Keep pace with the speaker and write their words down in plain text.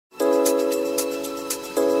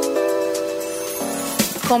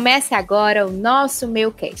Comece agora o Nosso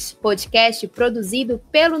Meio podcast produzido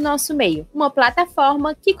pelo Nosso Meio, uma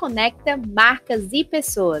plataforma que conecta marcas e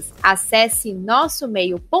pessoas. Acesse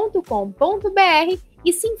nossomeio.com.br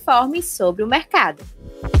e se informe sobre o mercado.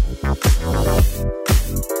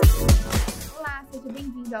 Olá, seja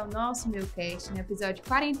bem-vindo ao Nosso Meio no episódio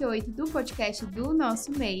 48 do podcast do Nosso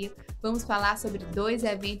Meio. Vamos falar sobre 2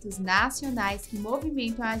 eventos nacionais que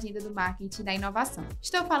movimentam a agenda do marketing e da inovação.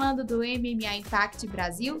 Estou falando do MMA Impact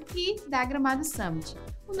Brasil e da Gramado Summit.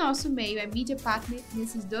 O Nosso Meio é mídia partner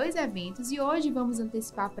nesses 2 eventos e hoje vamos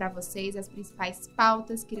antecipar para vocês as principais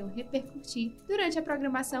pautas que irão repercutir durante a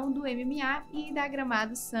programação do MMA e da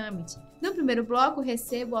Gramado Summit. No primeiro bloco,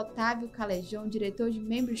 recebo Otávio Calejão, diretor de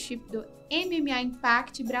Membership do MMA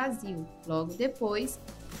Impact Brasil. Logo depois,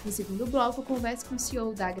 no segundo bloco, converso com o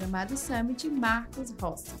CEO da Gramado Summit, Marcos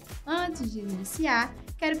Rossi. Antes de iniciar,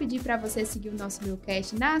 quero pedir para você seguir o nosso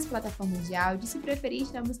Meocast nas plataformas de áudio. Se preferir,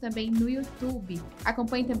 estamos também no YouTube.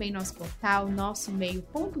 Acompanhe também nosso portal,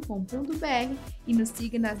 nossomeio.com.br e nos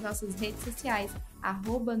siga nas nossas redes sociais,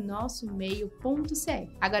 @nossomeio.ce.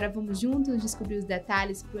 Agora vamos juntos descobrir os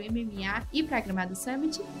detalhes para o MMA e para a Gramado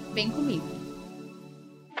Summit? Vem comigo!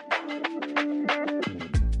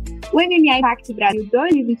 O MMA Impact Brasil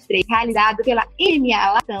 2023, realizado pela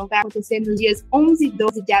MMA Latam, vai acontecer nos dias 11 e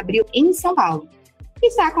 12 de abril em São Paulo.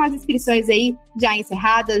 Está com as inscrições aí já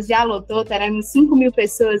encerradas, já lotou, teremos 5.000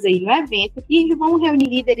 pessoas aí no evento e vão reunir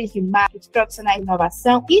líderes de marketing, profissionais de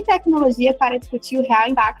inovação e tecnologia para discutir o real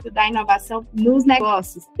impacto da inovação nos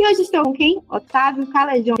negócios. E hoje estou com quem? Otávio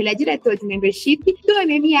Calejão, ele é diretor de Membership do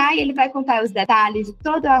MMA e ele vai contar os detalhes de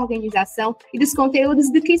toda a organização e dos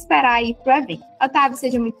conteúdos do que esperar aí para o evento. Otávio,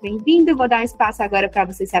 seja muito bem-vindo, vou dar um espaço agora para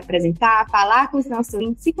você se apresentar, falar com os nossos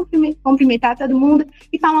ouvintes, se cumprimentar todo mundo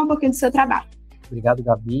e falar um pouquinho do seu trabalho. Obrigado,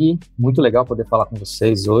 Gabi. Muito legal poder falar com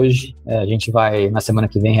vocês hoje. A gente vai, na semana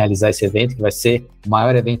que vem, realizar esse evento, que vai ser o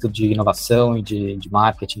maior evento de inovação e de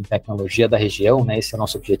marketing e tecnologia da região, né? Esse é o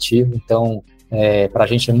nosso objetivo. Então, para a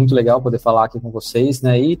gente é muito legal poder falar aqui com vocês,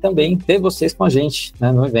 né? E também ter vocês com a gente,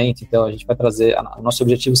 né, no evento. Então, a gente vai trazer... O nosso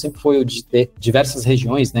objetivo sempre foi o de ter diversas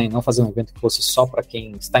regiões, né? E não fazer um evento que fosse só para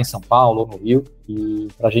quem está em São Paulo ou no Rio. E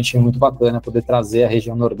para a gente é muito bacana poder trazer a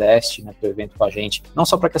região Nordeste, né, para o evento com a gente. Não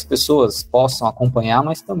só para que as pessoas possam acompanhar,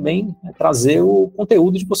 mas também trazer o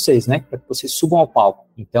conteúdo de vocês, né? Para que vocês subam ao palco.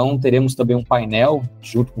 Então, teremos também um painel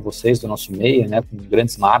junto com vocês do Nosso Meio, né? Com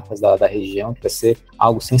grandes marcas da região, que vai ser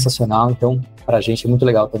algo sensacional. Então, para a gente é muito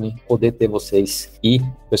legal também poder ter vocês e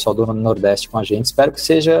o pessoal do Nordeste com a gente. Espero que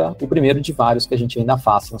seja o primeiro de vários que a gente ainda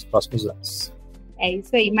faça nos próximos anos. É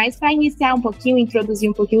isso aí, mas para iniciar um pouquinho, introduzir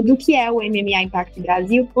um pouquinho do que é o MMA Impact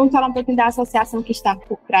Brasil, vamos falar um pouquinho da associação que está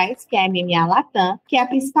por trás, que é a MMA Latam, que é a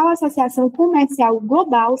principal associação comercial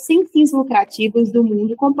global sem fins lucrativos do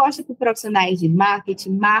mundo, composta por profissionais de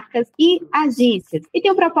marketing, marcas e agências. E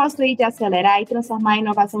tem o propósito aí de acelerar e transformar a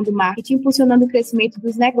inovação do marketing, impulsionando o crescimento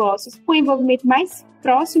dos negócios, com o envolvimento mais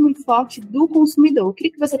próximo e forte do consumidor. Eu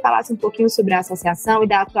queria que você falasse um pouquinho sobre a associação e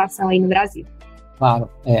da atuação aí no Brasil. Claro,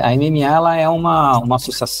 a MMA ela é uma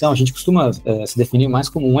associação, a gente costuma se definir mais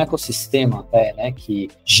como um ecossistema, né, que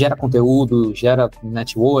gera conteúdo, gera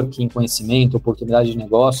networking, conhecimento, oportunidade de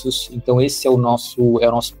negócios. Então esse é o nosso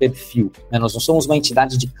perfil, né? Nós não somos uma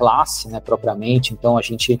entidade de classe, né, propriamente, então a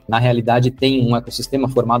gente na realidade tem um ecossistema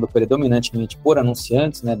formado predominantemente por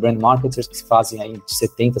anunciantes, né, brand marketers, que se fazem aí de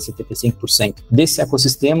 70% a 75% desse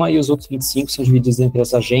ecossistema, e os outros 25% são divididos entre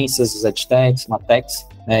as agências, as edtechs, matechs,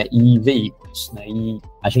 né, e veículos. Né, e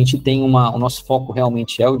a gente tem o nosso foco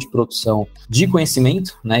realmente é o de produção de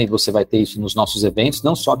conhecimento, né, e você vai ter isso nos nossos eventos,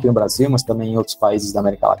 não só aqui no Brasil, mas também em outros países da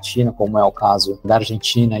América Latina, como é o caso da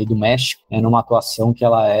Argentina e do México, numa atuação que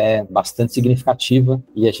ela é bastante significativa,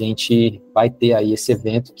 e a gente vai ter aí esse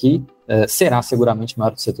evento que será seguramente o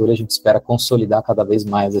maior do setor, e a gente espera consolidar cada vez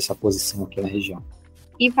mais essa posição aqui na região.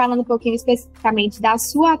 E falando um pouquinho especificamente da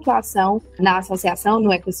sua atuação na associação,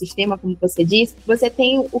 no ecossistema, como você disse, você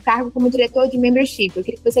tem o cargo como diretor de Membership. Eu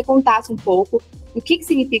queria que você contasse um pouco o que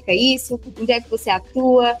significa isso, onde é que você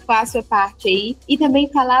atua, qual a sua parte aí, e também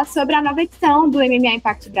falar sobre a nova edição do MMA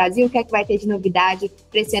Impact Brasil, o que é que vai ter de novidade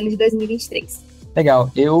para esse ano de 2023.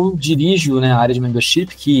 Legal, eu dirijo, né, a área de membership,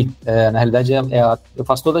 que na realidade eu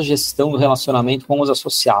faço toda a gestão do relacionamento com os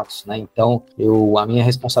associados, né? Então a minha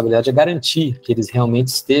responsabilidade é garantir que eles realmente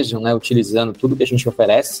estejam, né, utilizando tudo que a gente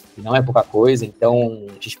oferece, e não é pouca coisa. Então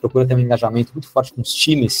a gente procura ter um engajamento muito forte com os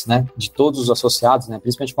times, né, de todos os associados, né,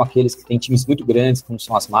 principalmente com aqueles que têm times muito grandes, como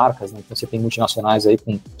são as marcas, né? Então você tem multinacionais aí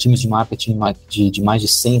com times de marketing de mais de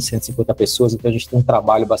 100, 150 pessoas, então a gente tem um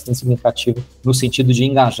trabalho bastante significativo no sentido de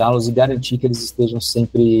engajá-los e garantir que eles estejam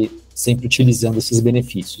sempre sempre utilizando esses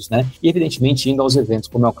benefícios, né? E, evidentemente, indo aos eventos,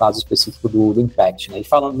 como é o caso específico do Impact, né? E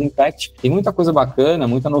falando do Impact, tem muita coisa bacana,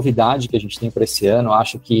 muita novidade que a gente tem para esse ano. Eu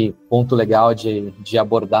acho que ponto legal de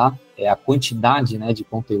abordar é a quantidade, né, de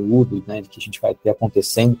conteúdo, né, que a gente vai ter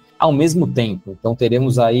acontecendo ao mesmo tempo. Então,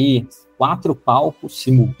 teremos aí 4 palcos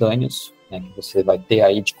simultâneos, né, que você vai ter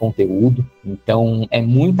aí de conteúdo. Então, é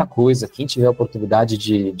muita coisa. Quem tiver a oportunidade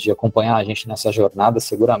de acompanhar a gente nessa jornada,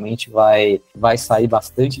 seguramente vai sair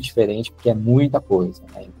bastante diferente, porque é muita coisa,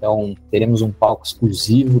 né? Então, teremos um palco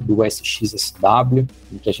exclusivo do SXSW,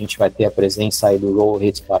 em que a gente vai ter a presença aí do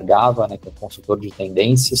Rohit Bhargava, né, que é consultor de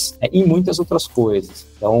tendências, e muitas outras coisas.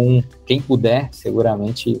 Então, quem puder,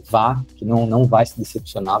 seguramente vá, que não vai se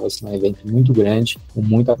decepcionar. Vai ser um evento muito grande, com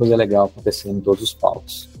muita coisa legal acontecendo em todos os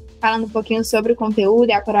palcos. Falando um pouquinho sobre o conteúdo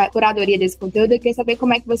e a curadoria desse conteúdo, eu queria saber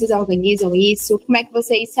como é que vocês organizam isso, como é que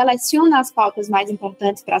vocês selecionam as pautas mais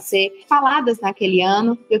importantes para ser faladas naquele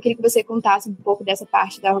ano. Eu queria que você contasse um pouco dessa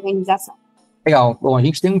parte da organização. Legal. Bom, a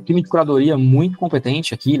gente tem um time de curadoria muito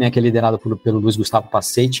competente aqui, né, que é liderado pelo Luiz Gustavo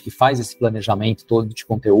Pacete, que faz esse planejamento todo de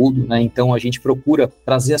conteúdo, né? Então a gente procura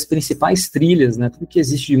trazer as principais trilhas, né, tudo que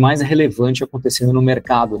existe de mais relevante acontecendo no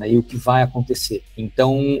mercado, né, e o que vai acontecer.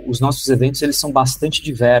 Então os nossos eventos, eles são bastante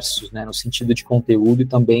diversos, né, no sentido de conteúdo e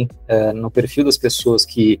também no perfil das pessoas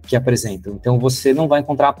que apresentam. Então você não vai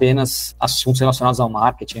encontrar apenas assuntos relacionados ao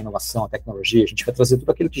marketing, à inovação, à tecnologia. A gente vai trazer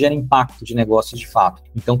tudo aquilo que gera impacto de negócios de fato.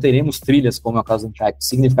 Então teremos trilhas, como é o caso do Impact,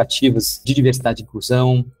 significativas de diversidade e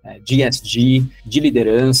inclusão, de ESG, de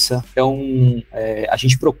liderança. Então, a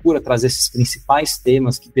gente procura trazer esses principais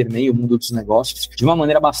temas que permeiam o mundo dos negócios de uma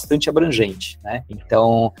maneira bastante abrangente, né?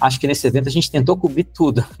 Então, acho que nesse evento a gente tentou cobrir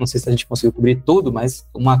tudo. Não sei se a gente conseguiu cobrir tudo, mas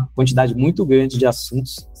uma quantidade muito grande de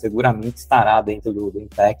assuntos seguramente estará dentro do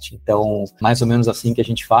Impact. Então, mais ou menos assim que a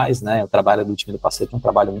gente faz, né? O trabalho do time do Pacete é um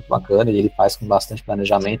trabalho muito bacana e ele faz com bastante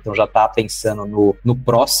planejamento. Então, já está pensando no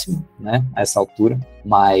próximo, né? A essa altura,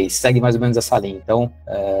 mas segue mais ou menos essa linha. Então,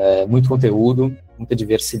 muito conteúdo, muita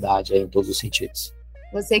diversidade aí em todos os sentidos.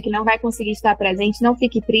 Você que não vai conseguir estar presente, não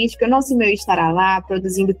fique triste, porque o Nosso Meio estará lá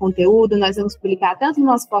produzindo conteúdo. Nós vamos publicar tanto no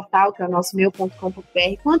nosso portal, que é o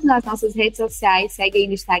nossomeio.com.br, quanto nas nossas redes sociais. Segue aí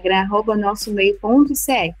no Instagram,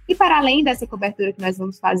 @nossomeio.ce. E para além dessa cobertura que nós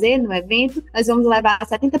vamos fazer no evento, nós vamos levar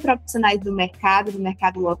 70 profissionais do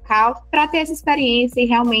mercado local, para ter essa experiência e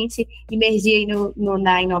realmente imergir aí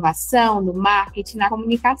na inovação, no marketing, na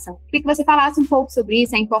comunicação. Queria que você falasse um pouco sobre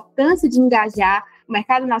isso, a importância de engajar o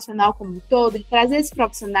mercado nacional como um todo, de trazer esses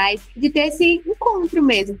profissionais, de ter esse encontro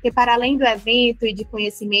mesmo, porque para além do evento e de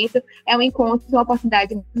conhecimento, é um encontro, uma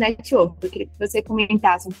oportunidade de network. Eu queria que você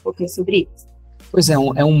comentasse um pouquinho sobre isso. Pois é,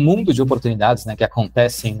 é um mundo de oportunidades, né, que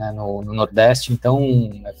acontecem, né, no Nordeste, então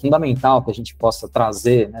é fundamental que a gente possa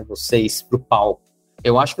trazer, né, vocês para o palco.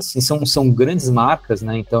 Eu acho que assim, são grandes marcas,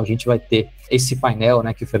 né, então a gente vai ter esse painel,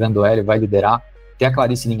 né, que o Fernando Hélio vai liderar. Tem a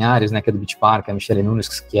Clarice Linhares, né, que é do Beach Park, a Michele Nunes,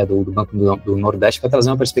 que é do Banco do Nordeste, que vai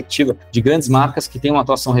trazer uma perspectiva de grandes marcas que têm uma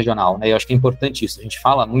atuação regional, né, e eu acho que é importante isso. A gente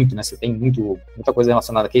fala muito, né, você tem muita coisa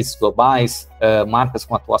relacionada a cases globais, marcas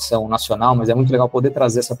com atuação nacional, mas é muito legal poder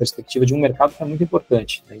trazer essa perspectiva de um mercado que é muito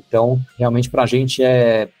importante, né? Então, realmente, para a gente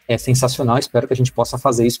é sensacional. Espero que a gente possa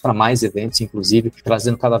fazer isso para mais eventos, inclusive,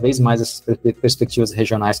 trazendo cada vez mais essas perspectivas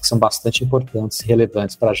regionais que são bastante importantes e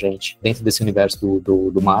relevantes para a gente dentro desse universo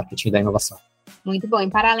do marketing e da inovação. Muito bom. E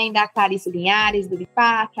para além da Clarice Linhares, do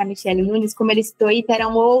Bipac, a Michele Nunes, como ele citou aí,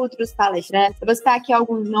 terão outros palestrantes. Eu vou citar aqui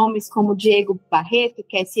alguns nomes como Diego Barreto,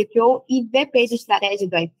 que é CPO e VP de Estratégia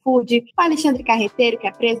do iFood, o Alexandre Carreteiro, que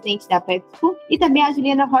é presidente da PepsiCo, e também a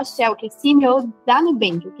Juliana Rochelle, que é CEO da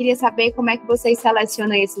Nubank. Eu queria saber como é que vocês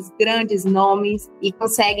selecionam esses grandes nomes e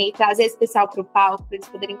conseguem trazer esse pessoal para o palco, para eles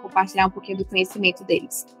poderem compartilhar um pouquinho do conhecimento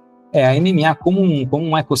deles. A MMA, como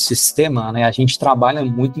um ecossistema, né, a gente trabalha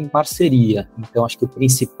muito em parceria. Então, acho que o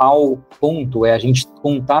principal ponto é a gente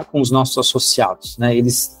contar com os nossos associados, né?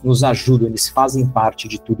 Eles nos ajudam, eles fazem parte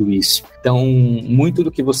de tudo isso. Então, muito do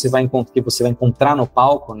que você vai encontrar no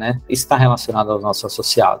palco, né, está relacionado aos nossos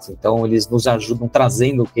associados. Então, eles nos ajudam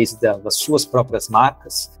trazendo o case das suas próprias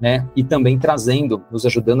marcas, né, e também nos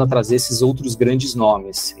ajudando a trazer esses outros grandes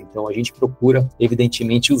nomes. Então, a gente procura,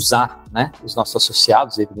 evidentemente, usar, né, os nossos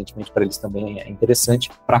associados, evidentemente, para eles também é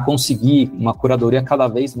interessante, para conseguir uma curadoria cada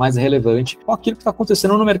vez mais relevante com aquilo que está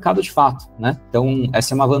acontecendo no mercado de fato, né? Então,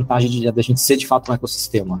 essa é uma vantagem da gente ser de fato um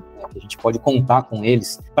ecossistema, né? A gente pode contar com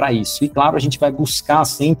eles para isso. E, claro, a gente vai buscar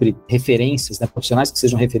sempre referências, né, profissionais que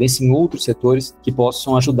sejam referência em outros setores que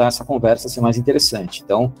possam ajudar essa conversa a ser mais interessante.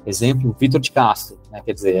 Então, exemplo, Vitor de Castro, né?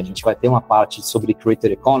 Quer dizer, a gente vai ter uma parte sobre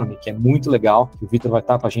Creator Economy, que é muito legal, que o Vitor vai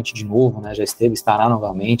estar com a gente de novo, né? Já esteve, estará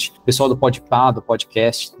novamente. O pessoal do Podpah, do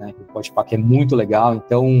podcast, né? O Podpah que é muito legal.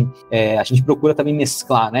 Então, a gente procura também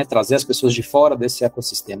mesclar, né? Trazer as pessoas de fora desse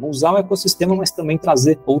ecossistema. Usar o ecossistema, mas também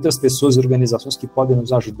trazer outras pessoas e organizações que podem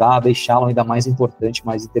nos ajudar a deixá-lo ainda mais importante,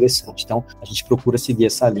 mais interessante. Então, a gente procura seguir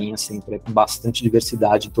essa linha sempre com bastante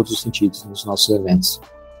diversidade em todos os sentidos nos nossos eventos.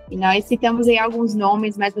 E nós citamos aí alguns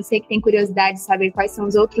nomes, mas você que tem curiosidade de saber quais são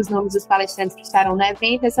os outros nomes dos palestrantes que estarão no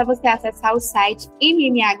evento, é só você acessar o site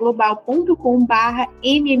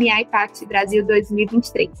mmaglobal.com/MMA Impact Brasil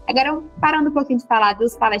 2023. Agora, parando um pouquinho de falar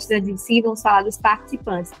dos palestrantes em si, vamos falar dos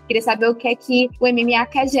participantes. Queria saber o que é que o MMA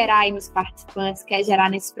quer gerar aí nos participantes, quer gerar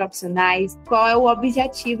nesses profissionais, qual é o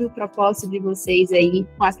objetivo e o propósito de vocês aí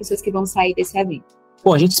com as pessoas que vão sair desse evento.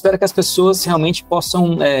 Bom, a gente espera que as pessoas realmente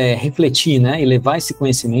possam refletir, né, e levar esse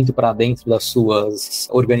conhecimento para dentro das suas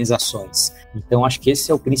organizações. Então, acho que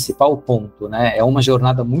esse é o principal ponto, né? É uma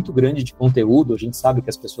jornada muito grande de conteúdo. A gente sabe que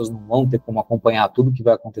as pessoas não vão ter como acompanhar tudo que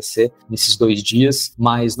vai acontecer nesses 2 dias,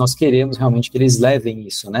 mas nós queremos realmente que eles levem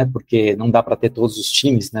isso, né? Porque não dá para ter todos os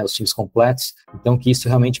times, né? Os times completos. Então, que isso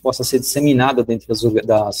realmente possa ser disseminado dentro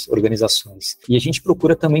das organizações. E a gente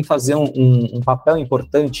procura também fazer um papel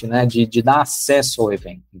importante, né? De dar acesso ao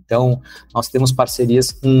evento. Então, nós temos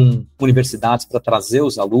parcerias com universidades para trazer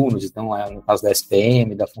os alunos, então, no caso da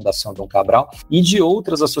SPM, da Fundação Dom Cabral, e de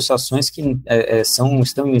outras associações que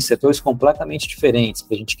estão em setores completamente diferentes,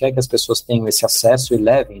 porque a gente quer que as pessoas tenham esse acesso e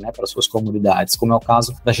levem, né, para suas comunidades, como é o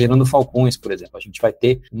caso da Gerando Falcões, por exemplo. A gente vai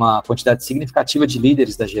ter uma quantidade significativa de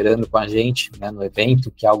líderes da Gerando com a gente, né, no evento,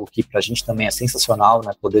 que é algo que para a gente também é sensacional,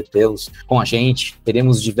 né, poder tê-los com a gente.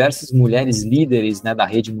 Teremos diversas mulheres líderes, né, da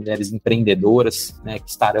rede Mulheres Empreendedoras, né, que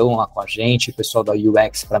estarão lá com a gente, o pessoal da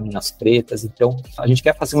UX para Minas Pretas. Então, a gente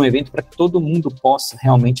quer fazer um evento para que todo mundo possa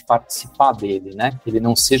realmente participar dele, né? Que ele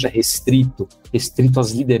não seja restrito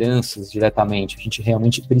às lideranças diretamente. A gente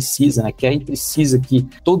realmente precisa, né? Quer e precisa que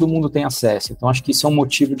todo mundo tenha acesso. Então, acho que isso é um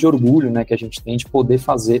motivo de orgulho, né? Que a gente tem de poder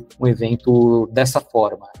fazer um evento dessa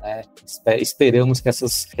forma, né? Esperamos que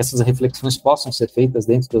essas reflexões possam ser feitas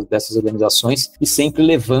dentro dessas organizações e sempre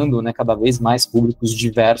levando, né, cada vez mais públicos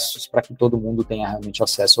diversos para que todo mundo tenha realmente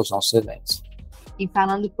acesso aos nossos eventos. E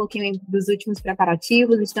falando um pouquinho dos últimos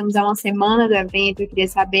preparativos, estamos a uma semana do evento. Eu queria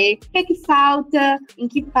saber o que é que falta, em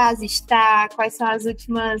que fase está, quais são os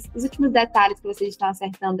últimos detalhes que vocês estão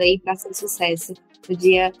acertando aí para ser sucesso no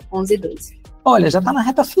dia 11 e 12. Olha, já está na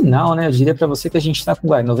reta final, né? Eu diria para você que a gente está com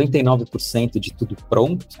 99% de tudo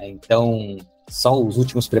pronto, né? Então, só os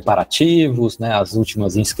últimos preparativos, né? As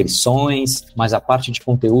últimas inscrições, mas a parte de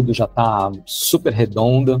conteúdo já está super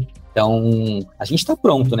redonda. Então, a gente está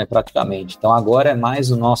pronto, né, praticamente. Então, agora é mais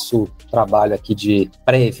o nosso trabalho aqui de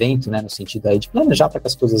pré-evento, né, no sentido aí de planejar para que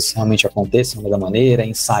as coisas realmente aconteçam da maneira,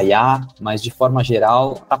 ensaiar, mas de forma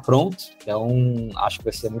geral, está pronto. Então, acho que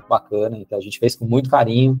vai ser muito bacana. Então, a gente fez com muito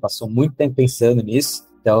carinho, passou muito tempo pensando nisso.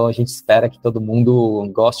 Então, a gente espera que todo mundo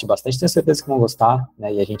goste bastante. Tenho certeza que vão gostar,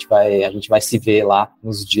 né, e a gente vai se ver lá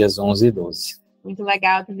nos dias 11 e 12. Muito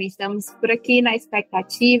legal, também estamos por aqui na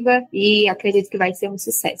expectativa e acredito que vai ser um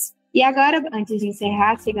sucesso. E agora, antes de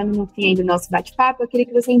encerrar, chegando no fim do nosso bate-papo, eu queria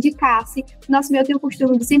que você indicasse. O Nosso Meio tem o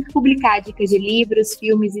costume de sempre publicar dicas de livros,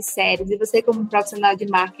 filmes e séries. E você, como um profissional de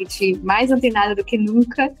marketing mais antenado do que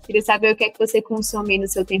nunca, queria saber o que é que você consome no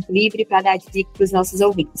seu tempo livre para dar de dica para os nossos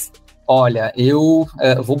ouvintes. Olha, eu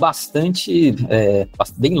vou bastante,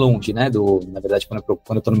 bem longe, né? Na verdade, quando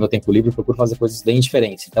eu estou no meu tempo livre, eu procuro fazer coisas bem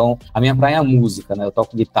diferentes. Então, a minha praia é a música, né? Eu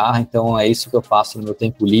toco guitarra, então é isso que eu faço no meu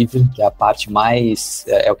tempo livre, que é a parte mais,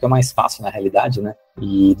 é o que eu mais faço na realidade, né?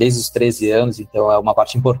 E desde os 13 anos, então é uma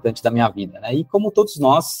parte importante da minha vida, né? E como todos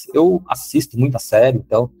nós, eu assisto muita série,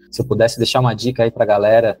 então se eu pudesse deixar uma dica aí pra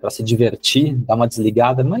galera, para se divertir, dar uma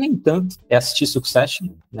desligada, não é nem tanto, é assistir Succession,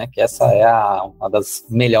 né? Que essa é uma das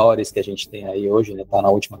melhores que a gente tem aí hoje, né? Tá na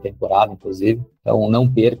última temporada, inclusive. Então não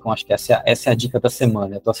percam, acho que essa é a dica da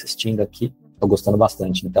semana. Eu tô assistindo aqui, tô gostando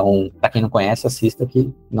bastante. Então, para quem não conhece, assista que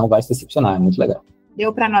não vai se decepcionar, é muito legal.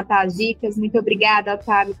 Deu para anotar as dicas. Muito obrigada,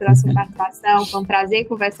 Otávio, pela sua participação. Foi um prazer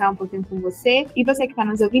conversar um pouquinho com você. E você que está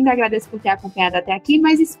nos ouvindo, agradeço por ter acompanhado até aqui,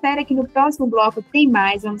 mas espera que no próximo bloco tem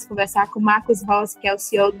mais. Vamos conversar com o Marcos Rossi, que é o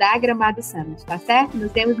CEO da Gramado Summit, tá certo?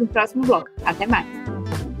 Nos vemos no próximo bloco. Até mais.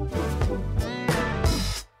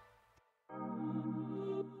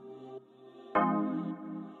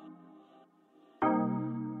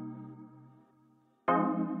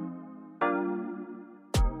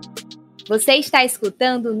 Você está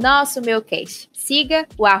escutando o Nosso Meio-Cast. Siga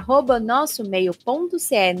o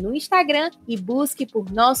 @nossomeio.ce no Instagram e busque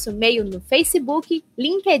por Nosso Meio no Facebook,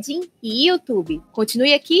 LinkedIn e YouTube.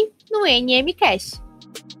 Continue aqui no NMcast.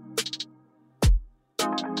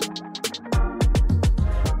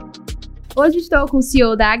 Hoje estou com o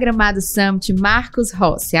CEO da Gramado Summit, Marcos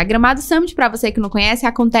Rossi. A Gramado Summit, para você que não conhece,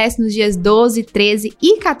 acontece nos dias 12, 13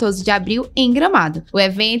 e 14 de abril em Gramado. O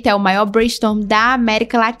evento é o maior brainstorm da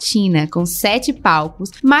América Latina, com 7 palcos,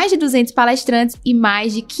 mais de 200 palestrantes e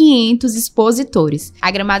mais de 500 expositores. A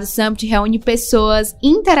Gramado Summit reúne pessoas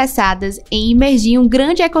interessadas em imergir em um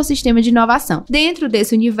grande ecossistema de inovação. Dentro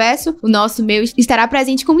desse universo, o Nosso Meio estará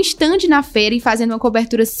presente com um stand na feira e fazendo uma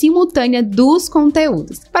cobertura simultânea dos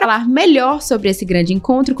conteúdos. Para falar melhor sobre esse grande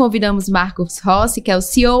encontro, convidamos Marcos Rossi, que é o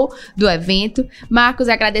CEO do evento. Marcos,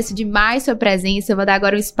 agradeço demais sua presença. Eu vou dar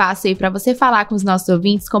agora um espaço aí para você falar com os nossos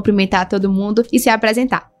ouvintes, cumprimentar todo mundo e se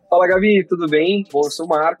apresentar. Fala, Gabi, tudo bem? Bom, eu sou o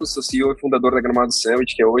Marcos, sou CEO e fundador da Gramado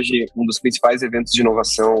Summit, que é hoje um dos principais eventos de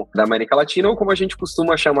inovação da América Latina, ou como a gente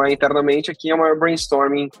costuma chamar internamente aqui, é o maior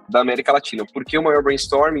brainstorming da América Latina. Por que o maior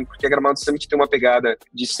brainstorming? Porque a Gramado Summit tem uma pegada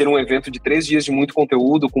de ser um evento de 3 dias de muito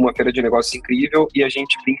conteúdo, com uma feira de negócios incrível, e a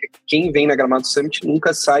gente brinca que quem vem na Gramado Summit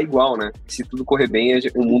nunca sai igual, né? Se tudo correr bem,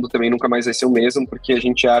 o mundo também nunca mais vai ser o mesmo, porque a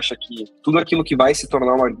gente acha que tudo aquilo que vai se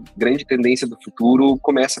tornar uma grande tendência do futuro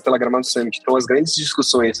começa pela Gramado Summit. Então, as grandes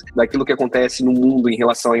discussões daquilo que acontece no mundo em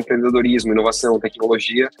relação a empreendedorismo, inovação,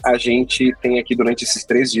 tecnologia, a gente tem aqui durante esses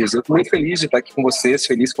 3 dias. Eu estou muito feliz de estar aqui com vocês,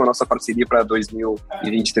 feliz com a nossa parceria para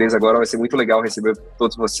 2023 agora, vai ser muito legal receber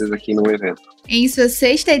todos vocês aqui no evento. Em sua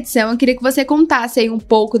 6ª edição, eu queria que você contasse aí um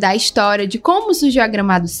pouco da história de como surgiu a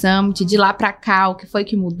Gramado Summit, de lá para cá, o que foi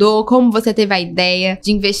que mudou, como você teve a ideia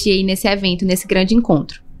de investir aí nesse evento, nesse grande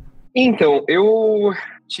encontro. Então, eu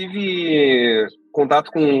tive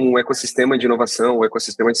contato com o ecossistema de inovação, o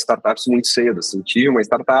ecossistema de startups muito cedo, assim. Tive uma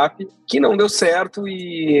startup que não deu certo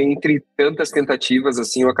e entre tantas tentativas,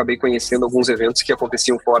 assim, eu acabei conhecendo alguns eventos que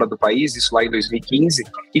aconteciam fora do país, isso lá em 2015,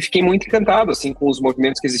 e fiquei muito encantado, assim, com os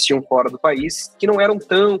movimentos que existiam fora do país, que não eram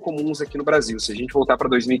tão comuns aqui no Brasil. Se a gente voltar para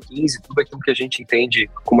 2015, tudo aquilo que a gente entende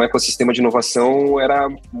como ecossistema de inovação era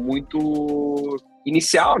muito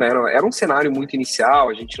inicial, né? Era um cenário muito inicial,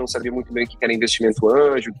 a gente não sabia muito bem o que era investimento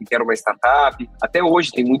anjo, o que era uma startup. Até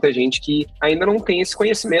hoje tem muita gente que ainda não tem esse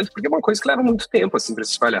conhecimento, porque é uma coisa que leva muito tempo, assim, para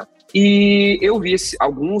se espalhar. E eu vi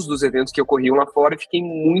alguns dos eventos que ocorriam lá fora e fiquei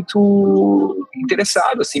muito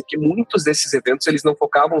interessado, assim, porque muitos desses eventos, eles não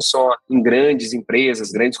focavam só em grandes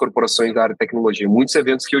empresas, grandes corporações da área de tecnologia. Muitos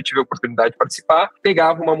eventos que eu tive a oportunidade de participar,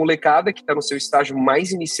 pegavam uma molecada que está no seu estágio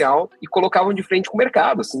mais inicial e colocavam de frente com o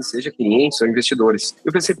mercado, assim, seja clientes ou investidores.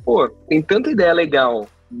 Eu pensei, pô, tem tanta ideia legal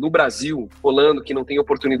no Brasil, rolando, que não tem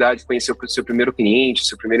oportunidade de conhecer o seu primeiro cliente, o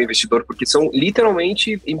seu primeiro investidor, porque são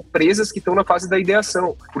literalmente empresas que estão na fase da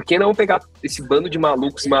ideação. Por que não pegar esse bando de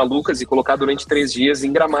malucos e malucas e colocar durante 3 dias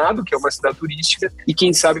em Gramado, que é uma cidade turística, e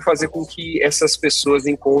quem sabe fazer com que essas pessoas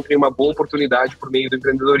encontrem uma boa oportunidade por meio do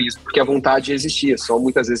empreendedorismo, porque a vontade existia, só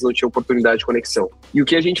muitas vezes não tinha oportunidade de conexão. E o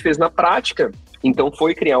que a gente fez na prática, então,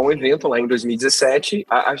 foi criar um evento lá em 2017.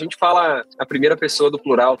 A gente fala a primeira pessoa do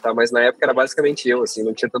plural, tá? Mas na época era basicamente eu, assim,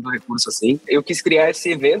 não tinha tanto recurso assim. Eu quis criar esse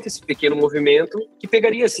evento, esse pequeno movimento, que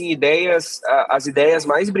pegaria, assim, as ideias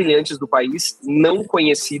mais brilhantes do país, não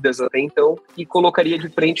conhecidas até então, e colocaria de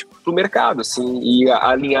frente pro mercado, assim, e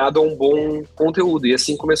alinhado a um bom conteúdo. E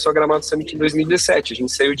assim começou a Gramado Summit em 2017. A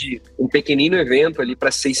gente saiu de um pequenino evento ali para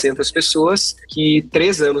 600 pessoas, que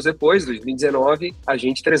 3 anos depois, 2019,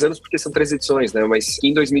 3 anos porque são 3 edições, né? Mas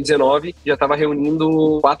em 2019 já estava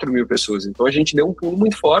reunindo 4.000 pessoas. Então a gente deu um pulo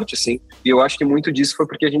muito forte, assim. E eu acho que muito disso foi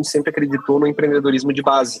porque a gente sempre acreditou no empreendedorismo de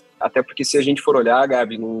base. Até porque se a gente for olhar,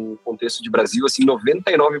 Gabi, no contexto de Brasil, assim,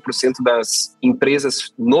 99% das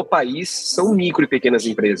empresas no país são micro e pequenas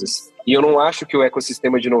empresas. E eu não acho que o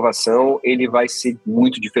ecossistema de inovação ele vai ser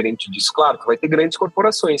muito diferente disso. Claro, vai ter grandes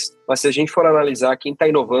corporações, mas se a gente for analisar quem está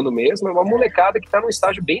inovando mesmo, é uma molecada que está num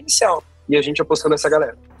estágio bem inicial. E a gente apostou nessa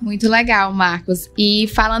galera. Muito legal, Marcos. E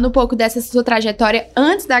falando um pouco dessa sua trajetória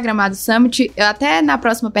antes da Gramado Summit, eu até na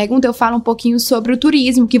próxima pergunta eu falo um pouquinho sobre o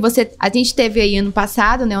turismo, que a gente teve aí ano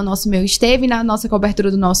passado, né? O Nosso Meio esteve na nossa cobertura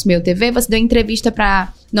do Nosso Meio TV, você deu entrevista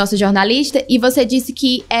para nossa jornalista e você disse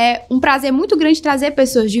que é um prazer muito grande trazer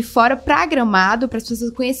pessoas de fora para Gramado, para as pessoas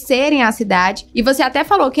conhecerem a cidade. E você até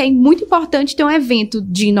falou que é muito importante ter um evento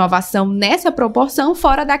de inovação nessa proporção,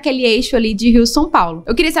 fora daquele eixo ali de Rio-São Paulo.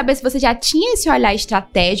 Eu queria saber se você já tinha esse olhar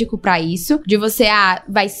estratégico para isso, de você,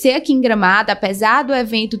 vai ser aqui em Gramado, apesar do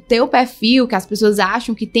evento ter o perfil que as pessoas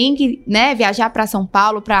acham que tem que, né, viajar para São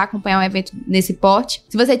Paulo para acompanhar um evento nesse porte.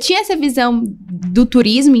 Se você tinha essa visão do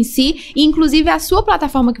turismo em si, e inclusive a sua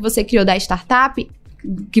plataforma que você criou da startup,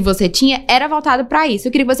 que você tinha, era voltado para isso.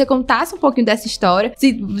 Eu queria que você contasse um pouquinho dessa história,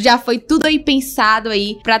 se já foi tudo aí pensado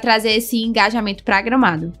aí para trazer esse engajamento para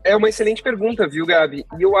Gramado. É uma excelente pergunta, viu, Gabi?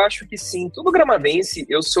 E eu acho que sim, todo gramadense,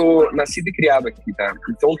 eu sou nascido e criado aqui, tá?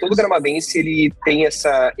 Então todo gramadense, ele tem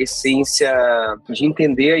essa essência de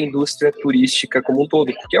entender a indústria turística como um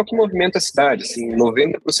todo, que é o que movimenta a cidade, assim,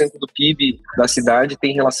 90% do PIB da cidade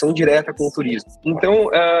tem relação direta com o turismo. Então,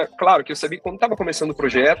 claro que eu sabia que quando estava começando o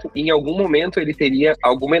projeto, em algum momento ele teria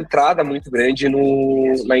alguma entrada muito grande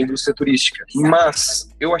na indústria turística. Mas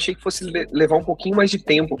eu achei que fosse levar um pouquinho mais de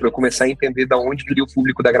tempo para eu começar a entender de onde viria o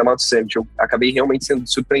público da Gramado Summit. Eu acabei realmente sendo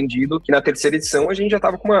surpreendido que na terceira edição a gente já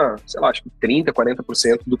estava com acho que 30%,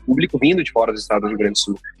 40% do público vindo de fora do estado do Rio Grande do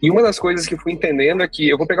Sul. E uma das coisas que eu fui entendendo é que,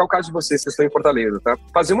 eu vou pegar o caso de vocês estão em Fortaleza, tá?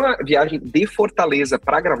 Fazer uma viagem de Fortaleza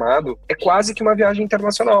para Gramado é quase que uma viagem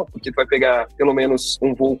internacional, porque tu vai pegar pelo menos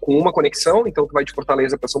um voo com uma conexão, então tu vai de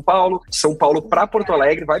Fortaleza para São Paulo para Porto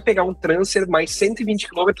Alegre, vai pegar um transfer mais 120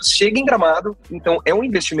 quilômetros, chega em Gramado, então é um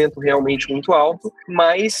investimento realmente muito alto,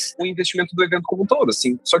 mas o investimento do evento como um todo,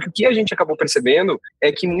 assim. Só que o que a gente acabou percebendo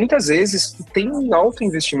é que muitas vezes tem um alto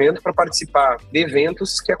investimento para participar de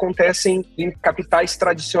eventos que acontecem em capitais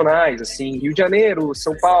tradicionais, assim, Rio de Janeiro,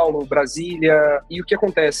 São Paulo, Brasília, e o que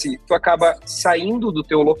acontece? Tu acaba saindo do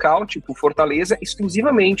teu local, tipo Fortaleza,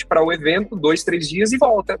 exclusivamente para o evento, 2, 3 dias e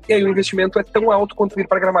volta, e aí o investimento é tão alto quanto ir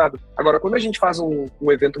para Gramado. Agora, quando a gente faz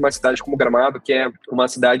um evento numa cidade como Gramado, que é uma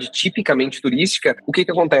cidade tipicamente turística, o que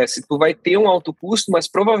acontece? Tu vai ter um alto custo, mas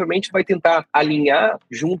provavelmente vai tentar alinhar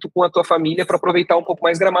junto com a tua família para aproveitar um pouco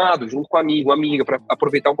mais Gramado, junto com amigo, amiga, para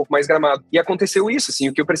aproveitar um pouco mais Gramado. E aconteceu isso, assim,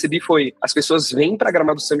 o que eu percebi foi, as pessoas vêm para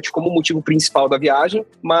Gramado Summit como motivo principal da viagem,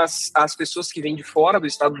 mas as pessoas que vêm de fora do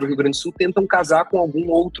estado do Rio Grande do Sul tentam casar com algum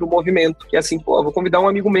outro movimento. E assim, vou convidar um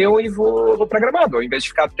amigo meu e vou para Gramado. Ao invés de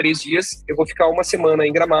ficar 3 dias, eu vou ficar uma semana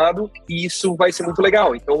em Gramado e isso vai ser muito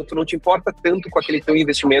legal. Então, tu não te importa tanto com aquele teu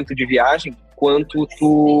investimento de viagem quanto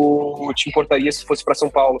tu te importaria se fosse para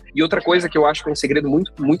São Paulo. E outra coisa que eu acho que é um segredo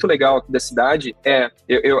muito, muito legal aqui da cidade é,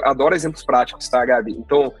 eu adoro exemplos práticos, tá, Gabi?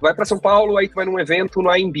 Então, tu vai para São Paulo, aí tu vai num evento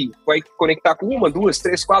no AMB, vai conectar com 1, 2,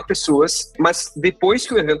 3, 4 pessoas, mas depois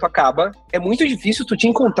que o evento acaba, é muito difícil tu te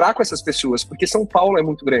encontrar com essas pessoas, porque São Paulo é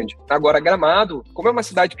muito grande. Agora, Gramado, como é uma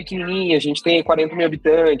cidade pequenininha, a gente tem 40 mil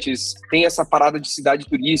habitantes, tem essa parada de cidade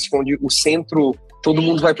turística, onde o centro, todo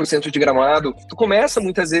mundo vai para o centro de Gramado. Tu começa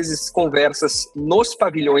muitas vezes conversas nos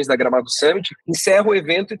pavilhões da Gramado Summit, encerra o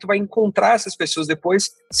evento e tu vai encontrar essas pessoas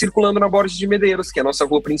depois circulando na Borges de Medeiros, que é a nossa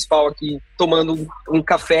rua principal aqui, tomando um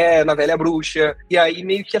café na Velha Bruxa. E aí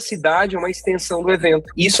meio que a cidade é uma extensão do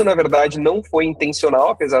evento. Isso, na verdade, não foi intencional,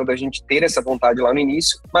 apesar da gente ter essa vontade lá no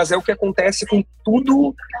início, mas é o que acontece com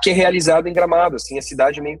tudo que é realizado em Gramado. Assim, a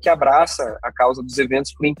cidade meio que abraça a causa dos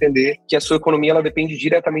eventos por entender que a sua economia ela depende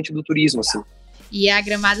diretamente do turismo, assim. E a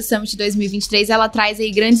Gramado Summit 2023, ela traz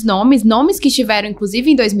aí grandes nomes que estiveram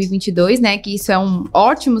inclusive em 2022, né, que isso é um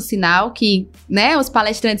ótimo sinal que, né, os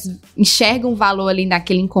palestrantes enxergam valor ali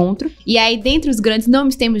naquele encontro. E aí, dentre os grandes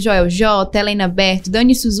nomes, temos Joel J, Helena Berto,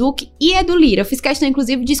 Dani Suzuki e Edu Lira. Eu fiz questão,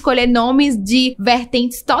 inclusive, de escolher nomes de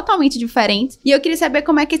vertentes totalmente diferentes. E eu queria saber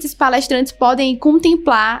como é que esses palestrantes podem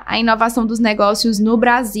contemplar a inovação dos negócios no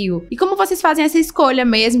Brasil. E como vocês fazem essa escolha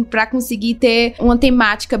mesmo para conseguir ter uma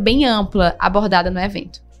temática bem ampla abordada no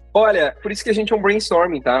evento. Olha, por isso que a gente é um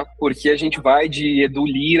brainstorming, tá? Porque a gente vai de Edu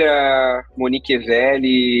Lira, Monique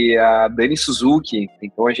Evelli, a Dani Suzuki.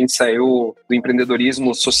 Então a gente saiu do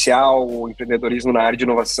empreendedorismo social, o empreendedorismo na área de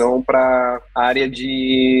inovação para a área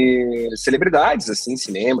de celebridades, assim,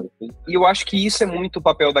 cinema, enfim. E eu acho que isso é muito o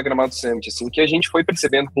papel da Gramado Summit, assim. O que a gente foi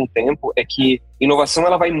percebendo com o tempo é que inovação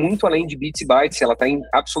ela vai muito além de bits e bytes, ela está em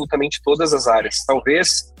absolutamente todas as áreas.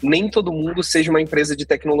 Talvez nem todo mundo seja uma empresa de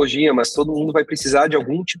tecnologia, mas todo mundo vai precisar de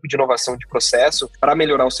algum tipo de inovação de processo para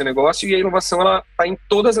melhorar o seu negócio, e a inovação ela está em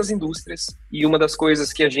todas as indústrias. E uma das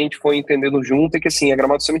coisas que a gente foi entendendo junto é que assim, a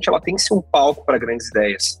Gramado Summit ela tem que ser um palco para grandes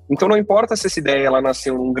ideias. Então não importa se essa ideia ela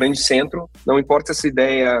nasceu num grande centro, não importa se essa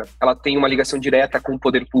ideia ela tem uma ligação direta com o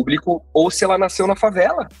poder público ou se ela nasceu na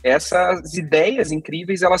favela. Essas ideias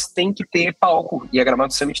incríveis elas têm que ter palco, e a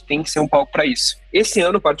Gramado Summit tem que ser um palco para isso. Esse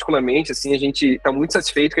ano, particularmente, assim, a gente está muito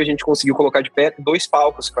satisfeito que a gente conseguiu colocar de pé 2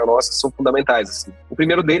 palcos para nós que são fundamentais. Assim. O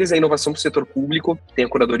primeiro deles é a inovação para o setor público. Tem a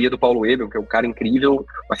curadoria do Paulo Webel, que é um cara incrível,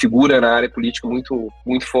 uma figura na área política muito,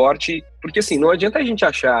 muito forte. Porque, assim, não adianta a gente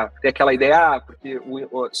achar, ter aquela ideia, porque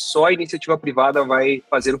só a iniciativa privada vai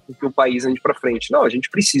fazer com que o país ande para frente. Não, a gente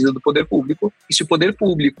precisa do poder público. E se o poder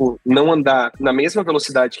público não andar na mesma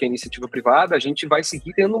velocidade que a iniciativa privada, a gente vai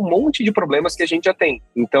seguir tendo um monte de problemas que a gente já tem.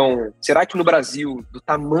 Então, será que no Brasil Brasil, do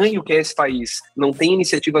tamanho que é esse país, não tem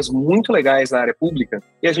iniciativas muito legais na área pública,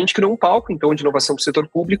 e a gente criou um palco, então, de inovação para o setor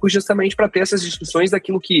público, justamente para ter essas discussões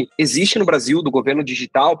daquilo que existe no Brasil, do governo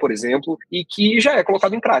digital, por exemplo, e que já é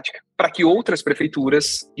colocado em prática, para que outras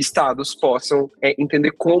prefeituras, estados possam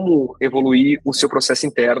entender como evoluir o seu processo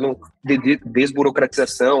interno de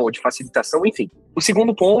desburocratização ou de facilitação, enfim. O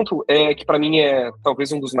segundo ponto, que para mim é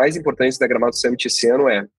talvez um dos mais importantes da Gramado Summit esse ano,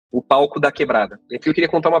 é o palco da quebrada. E aqui eu queria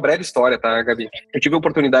contar uma breve história, tá, Gabi? Eu tive a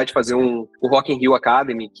oportunidade de fazer o Rock in Rio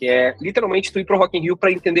Academy, que é literalmente tu ir pro Rock in Rio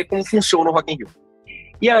para entender como funciona o Rock in Rio.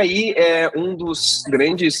 E aí, um dos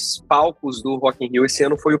grandes palcos do Rock in Rio esse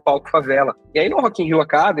ano foi o palco Favela. E aí no Rock in Rio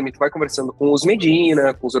Academy, tu vai conversando com os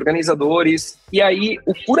Medina, com os organizadores, e aí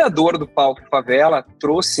o curador do palco Favela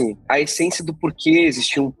trouxe a essência do porquê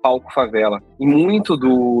existia um palco Favela. E muito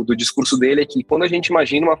do discurso dele é que quando a gente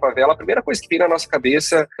imagina uma favela, a primeira coisa que vem na nossa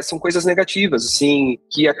cabeça são coisas negativas, assim,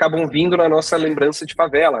 que acabam vindo na nossa lembrança de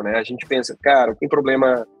favela, né? A gente pensa, cara, tem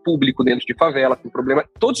problema público dentro de favela, tem problema,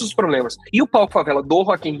 todos os problemas. E o palco Favela do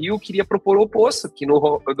Rock in Rio queria propor o oposto, que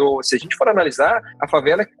se a gente for analisar, a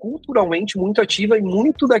favela é culturalmente muito ativa e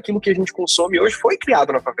muito daquilo que a gente consome hoje foi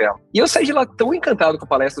criado na favela. E eu saí de lá tão encantado com a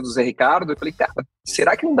palestra do Zé Ricardo, eu falei, cara,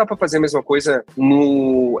 será que não dá para fazer a mesma coisa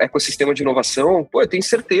no ecossistema de inovação? Pô, eu tenho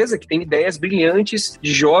certeza que tem ideias brilhantes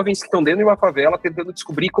de jovens que estão dentro de uma favela tentando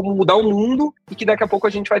descobrir como mudar o mundo e que daqui a pouco a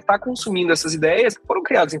gente vai estar consumindo essas ideias que foram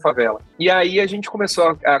criadas em favela. E aí a gente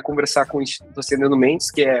começou a conversar com o Instituto Acendendo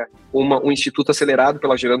Mentes, que é um instituto acelerado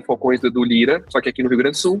pela Gerando Falcões do Edu Lira, só que aqui no Rio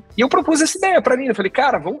Grande do Sul. E eu propus essa ideia pra mim. Eu falei,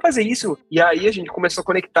 cara, vamos fazer isso. E aí a gente começou a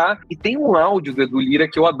conectar. E tem um áudio do Edu Lira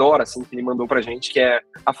que eu adoro, assim, que ele mandou pra gente, que é: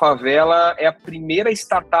 a favela é a primeira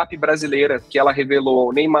startup brasileira que ela revelou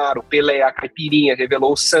o Neymar, o Pelé, a Caipirinha,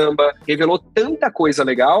 revelou o samba, revelou tanta coisa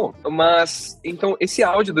legal. Mas, então, esse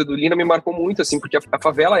áudio do Edu Lira me marcou muito, assim, porque a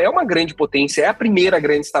favela é uma grande potência, é a primeira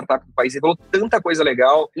grande startup do país, revelou tanta coisa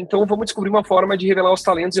legal. Então, vamos descobrir uma forma de revelar os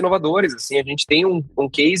talentos inovadores. Assim, a gente tem um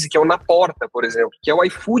case que é o Na Porta, por exemplo, que é o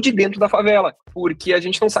iFood dentro da favela, porque a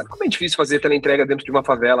gente não sabe como é difícil fazer teleentrega dentro de uma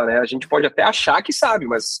favela, né? A gente pode até achar que sabe,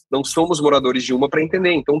 mas não somos moradores de uma para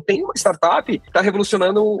entender. Então tem uma startup que está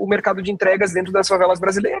revolucionando o mercado de entregas dentro das favelas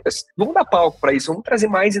brasileiras. Vamos dar palco para isso, vamos trazer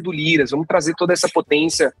mais Edu Liras, vamos trazer toda essa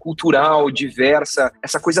potência cultural, diversa,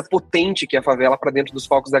 essa coisa potente que é a favela para dentro dos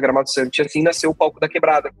palcos da Gramado Summit. E assim nasceu o Palco da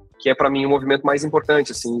Quebrada, que é para mim o movimento mais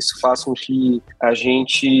importante. Assim, isso faz com que a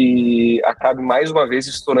gente acabe mais uma vez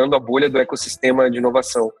estourando a bolha do ecossistema de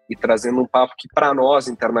inovação e trazendo um papo que para nós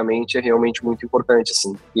internamente é realmente muito importante,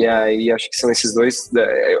 assim. E aí acho que são esses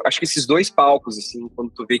dois palcos, assim,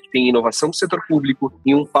 quando tu vê que tem inovação do setor público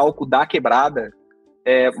e um palco da quebrada,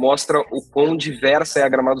 mostra o quão diversa é a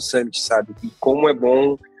Gramado Summit, sabe? E como é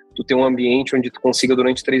bom tu ter um ambiente onde tu consiga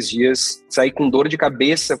durante 3 dias sair com dor de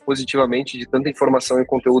cabeça positivamente de tanta informação e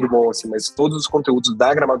conteúdo bom, assim, mas todos os conteúdos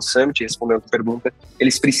da Gramado Summit, respondendo a tua pergunta,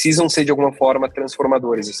 eles precisam ser de alguma forma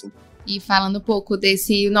transformadores, assim. E falando um pouco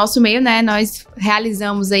desse nosso meio, né, nós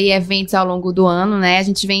realizamos aí eventos ao longo do ano, né, a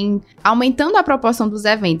gente vem aumentando a proporção dos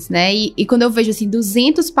eventos, né, e quando eu vejo, assim,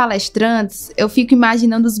 200 palestrantes, eu fico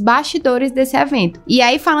imaginando os bastidores desse evento. E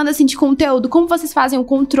aí, falando, assim, de conteúdo, como vocês fazem o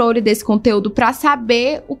controle desse conteúdo para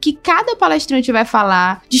saber o que cada palestrante vai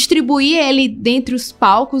falar, distribuir ele dentre os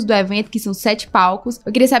palcos do evento, que são 7 palcos.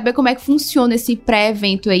 Eu queria saber como é que funciona esse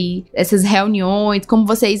pré-evento aí, essas reuniões, como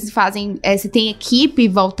vocês fazem, se tem equipe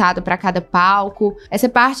voltada para cada palco, essa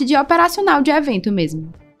parte de operacional de evento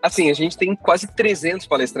mesmo. Assim, a gente tem quase 300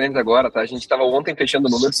 palestrantes agora, tá? A gente estava ontem fechando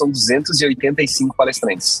o número, são 285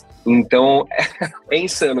 palestrantes. Então, é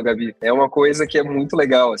insano, Gabi. É uma coisa que é muito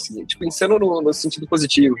legal, assim. Tipo, insano no sentido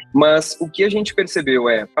positivo. Mas o que a gente percebeu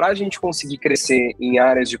para a gente conseguir crescer em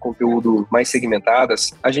áreas de conteúdo mais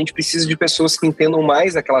segmentadas, a gente precisa de pessoas que entendam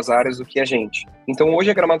mais aquelas áreas do que a gente. Então, hoje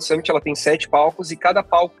a Gramado Summit, ela tem 7 palcos e cada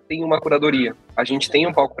palco tem uma curadoria. A gente tem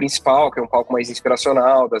um palco principal, que é um palco mais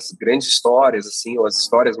inspiracional, das grandes histórias, assim, ou as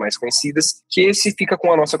histórias mais conhecidas, que esse fica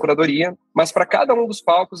com a nossa curadoria, mas para cada um dos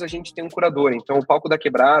palcos a gente tem um curador. Então, o Palco da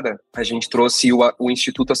Quebrada, a gente trouxe o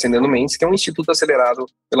Instituto Acendendo Mentes, que é um instituto acelerado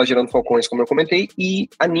pela Gerando Falcões, como eu comentei, e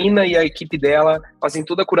a Nina e a equipe dela fazem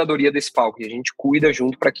toda a curadoria desse palco, e a gente cuida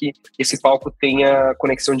junto para que esse palco tenha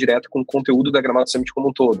conexão direta com o conteúdo da Gramado Summit como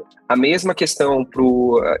um todo. A mesma questão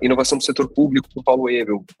para inovação do setor público, com o Paulo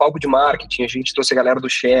Evel, o palco de marketing, a gente trouxe a galera do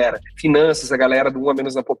Share, finanças, a galera do 1 a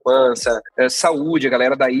menos na poupança, saúde, a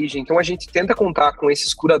galera da IG. Então a gente tenta contar com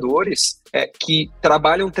esses curadores que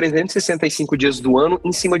trabalham 365 dias do ano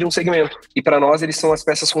em cima de um segmento. E para nós eles são as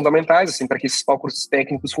peças fundamentais, assim, para que esses palcos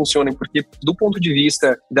técnicos funcionem, porque do ponto de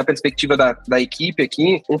vista da perspectiva da equipe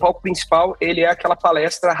aqui, um palco principal, ele é aquela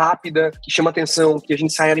palestra rápida, que chama atenção, que a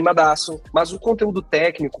gente sai animadaço, mas o conteúdo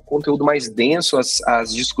técnico, o conteúdo mais denso,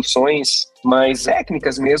 as discussões mais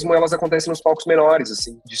técnicas mesmo, elas acontecem nos palcos menores,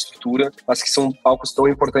 assim, de estrutura, mas que são palcos tão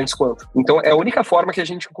importantes quanto. Então, é a única forma que a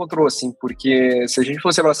gente encontrou, assim, porque se a gente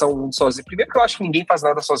fosse abraçar o mundo sozinho, primeiro que eu acho que ninguém faz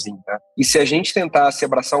nada sozinho, tá? E se a gente tentasse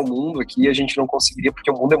abraçar o mundo aqui, a gente não conseguiria, porque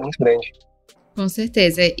o mundo é muito grande. Com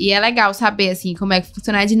certeza. E é legal saber, assim, como é que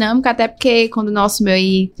funciona a dinâmica, até porque quando o Nosso Meio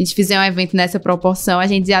aí, a gente fizer um evento nessa proporção, a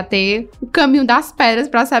gente já ter o caminho das pedras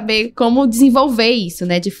pra saber como desenvolver isso,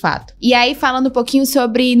 né, de fato. E aí, falando um pouquinho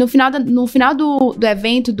sobre, no final do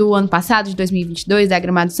evento do ano passado, de 2022, da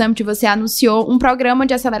Gramado Summit, você anunciou um programa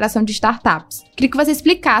de aceleração de startups. Queria que você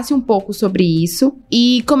explicasse um pouco sobre isso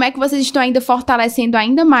e como é que vocês estão ainda fortalecendo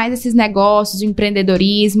ainda mais esses negócios, o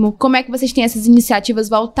empreendedorismo, como é que vocês têm essas iniciativas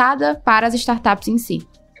voltadas para as startups em si.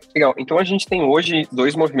 Legal, então a gente tem hoje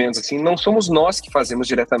 2 movimentos, assim, não somos nós que fazemos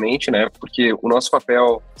diretamente, né, porque o nosso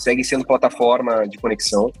papel segue sendo plataforma de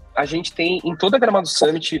conexão. A gente tem em toda a Gramado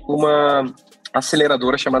Summit uma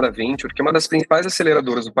aceleradora chamada Venture, que é uma das principais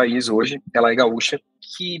aceleradoras do país hoje, ela é gaúcha,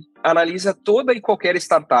 que analisa toda e qualquer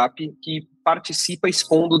startup que participa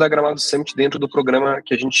expondo da Gramado Summit dentro do programa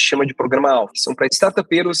que a gente chama de programa Alpha, que são para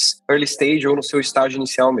startupeiros early stage ou no seu estágio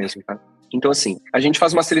inicial mesmo, tá? Então, assim, a gente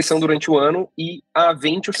faz uma seleção durante o ano e a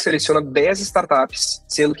Venture seleciona 10 startups,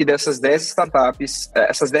 sendo que dessas 10 startups,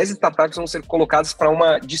 essas 10 startups vão ser colocadas para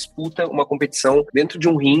uma disputa, uma competição dentro de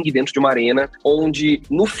um ringue, dentro de uma arena, onde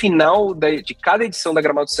no final de cada edição da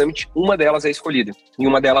Gramado Summit, uma delas é escolhida. E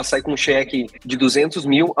uma delas sai com um cheque de 200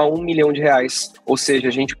 mil a 1 milhão de reais. Ou seja,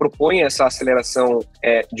 a gente propõe essa aceleração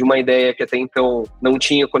de uma ideia que até então não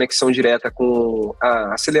tinha conexão direta com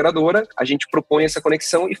a aceleradora, a gente propõe essa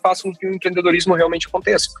conexão e faz com que o empreendedorismo realmente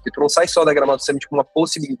aconteça, porque tu não sai só da Gramado Summit com uma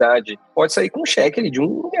possibilidade, pode sair com um cheque ali de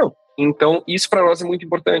 1 milhão. Então, isso para nós é muito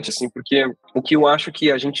importante, assim, porque o que eu acho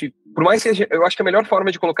que a gente, por mais que eu acho que a melhor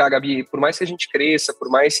forma de colocar, Gabi, por mais que a gente cresça,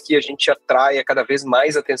 por mais que a gente atraia cada vez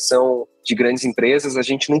mais atenção de grandes empresas, a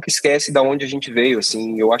gente nunca esquece de onde a gente veio,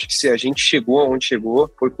 assim. Eu acho que se a gente chegou aonde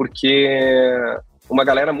chegou, foi porque uma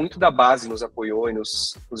galera muito da base nos apoiou e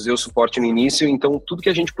nos deu suporte no início, então tudo que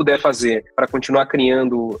a gente puder fazer para continuar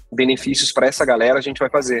criando benefícios para essa galera, a gente vai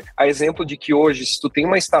fazer. A exemplo de que hoje, se tu tem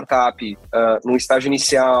uma startup num estágio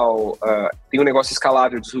inicial, tem um negócio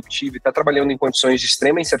escalável, disruptivo e está trabalhando em condições de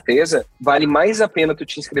extrema incerteza, vale mais a pena tu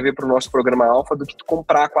te inscrever para o nosso programa Alpha do que tu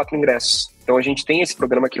comprar 4 ingressos. Então a gente tem esse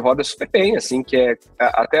programa que roda super bem, assim, que é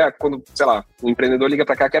até quando, sei lá, o empreendedor liga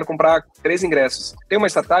para cá, quero comprar 3 ingressos. Tem uma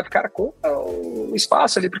startup, cara, compra um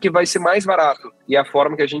espaço ali porque vai ser mais barato. E é a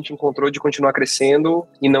forma que a gente encontrou de continuar crescendo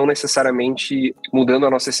e não necessariamente mudando a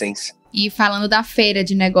nossa essência. E falando da feira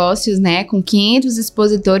de negócios, né, com 500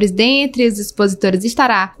 expositores, dentre os expositores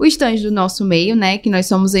estará o stand do Nosso Meio, né, que nós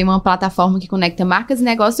somos aí uma plataforma que conecta marcas e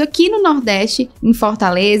negócios aqui no Nordeste, em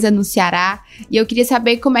Fortaleza, no Ceará. E eu queria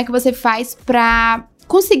saber como é que você faz para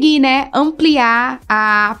conseguir, né, ampliar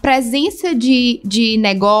a presença de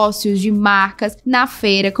negócios, de marcas na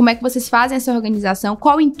feira. Como é que vocês fazem essa organização?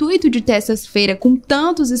 Qual o intuito de ter essas feiras com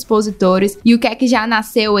tantos expositores? E o que é que já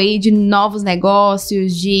nasceu aí de novos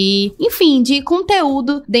negócios, de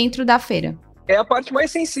conteúdo dentro da feira? É a parte mais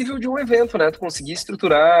sensível de um evento, né? Tu conseguir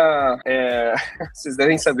estruturar, vocês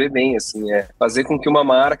devem saber bem, assim, fazer com que uma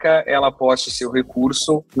marca, ela aposte seu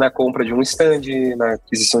recurso na compra de um stand, na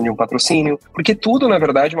aquisição de um patrocínio, porque tudo, na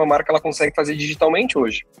verdade, uma marca, ela consegue fazer digitalmente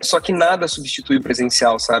hoje. Só que nada substitui o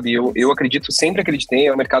presencial, sabe? Eu acredito, sempre acreditei,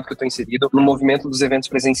 é o mercado que eu tô inserido, no movimento dos eventos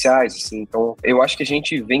presenciais, assim. Então, eu acho que a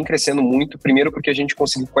gente vem crescendo muito, primeiro porque a gente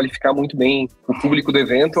conseguiu qualificar muito bem o público do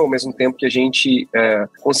evento, ao mesmo tempo que a gente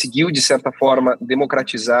conseguiu, de certa forma,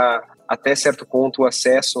 democratizar até certo ponto o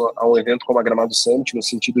acesso a um evento como a Gramado Summit, no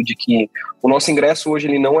sentido de que o nosso ingresso hoje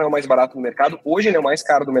ele não é o mais barato do mercado, hoje ele é o mais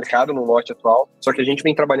caro do mercado no lote atual, só que a gente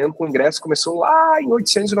vem trabalhando com o ingresso, começou lá em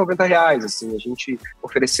R$890, assim, a gente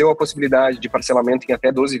ofereceu a possibilidade de parcelamento em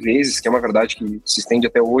até 12 vezes, que é uma verdade que se estende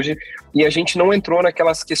até hoje, e a gente não entrou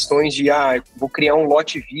naquelas questões de, vou criar um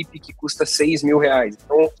lote VIP que custa R$6 mil.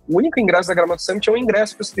 Então, o único ingresso da Gramado Summit é um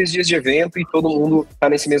ingresso para os 3 dias de evento e todo mundo está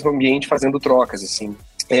nesse mesmo ambiente fazendo trocas, assim.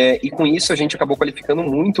 E com isso a gente acabou qualificando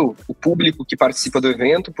muito o público que participa do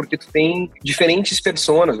evento, porque tu tem diferentes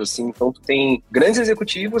personas, assim, então tu tem grandes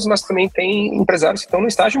executivos, mas também tem empresários que estão no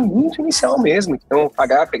estágio muito inicial mesmo, então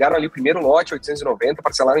pegaram ali o primeiro lote, 890,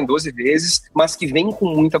 parcelaram em 12 vezes, mas que vem com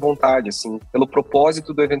muita vontade, assim, pelo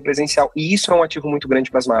propósito do evento presencial, e isso é um ativo muito grande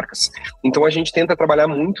para as marcas. Então a gente tenta trabalhar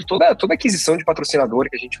muito, toda aquisição de patrocinador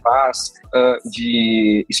que a gente faz,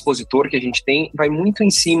 de expositor que a gente tem, vai muito em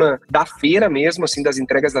cima da feira mesmo, assim, das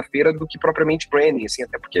entregas da feira, do que propriamente branding, assim,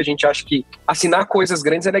 até porque a gente acha que assinar coisas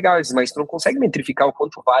grandes é legal, mas tu não consegue metrificar o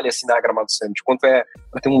quanto vale assinar a Gramado Summit, quanto é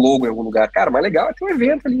pra ter um logo em algum lugar. Cara, mais legal é ter um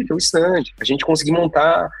evento ali, ter um stand, a gente conseguir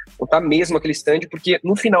montar mesmo aquele stand, porque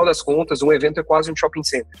no final das contas, um evento é quase um shopping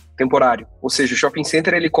center temporário, ou seja, o shopping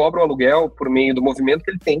center ele cobra o aluguel por meio do movimento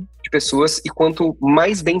que ele tem de pessoas, e quanto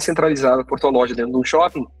mais bem centralizada for tua loja dentro de um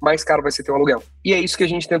shopping, mais caro vai ser teu aluguel. E é isso que a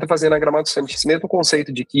gente tenta fazer na Gramado Summit, esse mesmo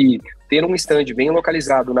conceito de que ter um stand bem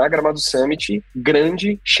localizado na Gramado Summit,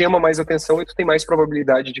 grande, chama mais atenção e tu tem mais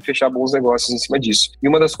probabilidade de fechar bons negócios em cima disso. E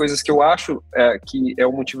uma das coisas que eu acho que é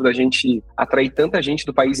o motivo da gente atrair tanta gente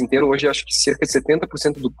do país inteiro, hoje acho que cerca de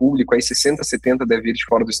 70% do público, aí 60%, 70% deve vir de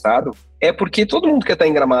fora do estado, é porque todo mundo quer estar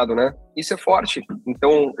em Gramado, né? Isso é forte.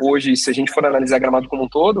 Então, hoje, se a gente for analisar Gramado como um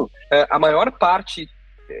todo, a maior parte,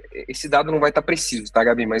 esse dado não vai estar preciso, tá,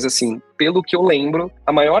 Gabi? Mas assim, pelo que eu lembro,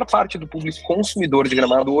 a maior parte do público consumidor de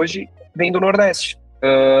Gramado hoje vem do Nordeste.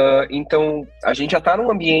 Então, a gente já está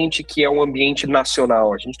num ambiente que é um ambiente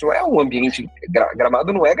nacional. A gente não é um ambiente...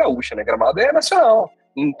 Gramado não é gaúcha, né? Gramado é nacional.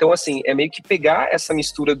 Então, assim, é meio que pegar essa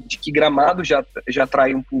mistura de que Gramado já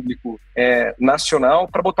atrai um público nacional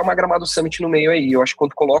para botar uma Gramado Summit no meio aí. Eu acho que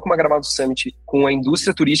quando coloca uma Gramado Summit com a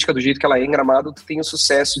indústria turística do jeito que ela é em Gramado, tu tem o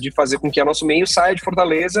sucesso de fazer com que a Nosso Meio saia de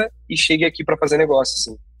Fortaleza e chegue aqui para fazer negócio,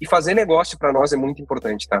 assim. E fazer negócio para nós é muito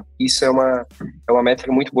importante, tá? Isso é uma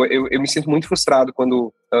métrica muito boa. Eu me sinto muito frustrado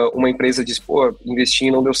quando uma empresa diz, pô, investi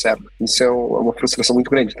e não deu certo. Isso é uma frustração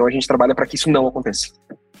muito grande. Então a gente trabalha para que isso não aconteça.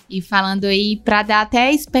 E falando aí, para dar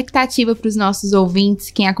até expectativa para os nossos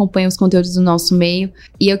ouvintes, quem acompanha os conteúdos do Nosso Meio,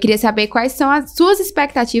 e eu queria saber quais são as suas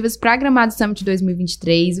expectativas para a Gramado Summit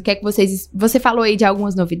 2023, o que é que você falou aí de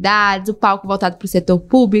algumas novidades, o palco voltado para o setor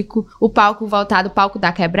público, o palco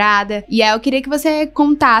da quebrada, e aí eu queria que você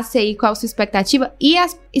contasse aí qual a sua expectativa e a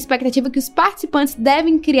expectativa que os participantes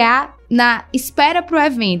devem criar na espera pro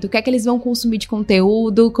evento, o que é que eles vão consumir de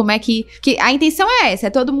conteúdo, como é que a intenção é essa, é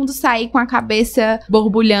todo mundo sair com a cabeça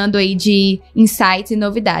borbulhando aí de insights e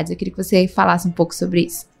novidades. Eu queria que você falasse um pouco sobre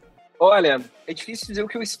isso. Olha, é difícil dizer o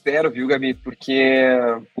que eu espero, viu, Gabi? Porque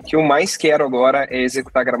o que eu mais quero agora é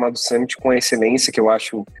executar a Gramado Summit com a excelência que eu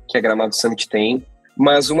acho que a Gramado Summit tem.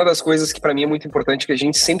 Mas uma das coisas que para mim é muito importante é que a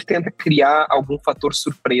gente sempre tenta criar algum fator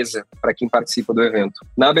surpresa para quem participa do evento.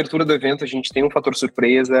 Na abertura do evento a gente tem um fator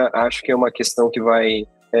surpresa, acho que é uma questão que vai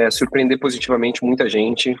surpreender positivamente muita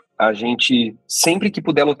gente. A gente, sempre que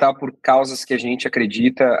puder lutar por causas que a gente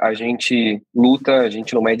acredita, a gente luta, a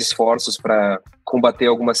gente não mede esforços para combater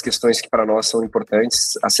algumas questões que para nós são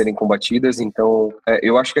importantes a serem combatidas. Então,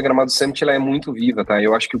 eu acho que a Gramado Summit ela é muito viva, tá?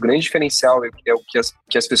 Eu acho que o grande diferencial é o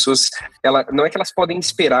que as pessoas, não é que elas podem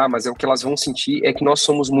esperar, mas é o que elas vão sentir, é que nós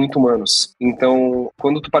somos muito humanos. Então,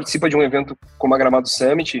 quando tu participa de um evento como a Gramado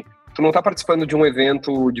Summit, tu não tá participando de um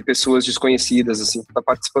evento de pessoas desconhecidas, assim, tu tá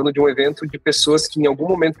participando de um evento de pessoas que em algum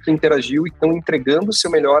momento tu interagiu e estão entregando o seu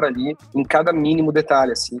melhor ali em cada mínimo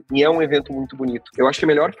detalhe, assim, e é um evento muito bonito. Eu acho que a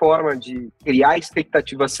melhor forma de criar a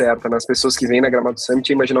expectativa certa nas pessoas que vêm na Gramado Summit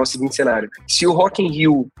é imaginar o seguinte cenário: se o Rock in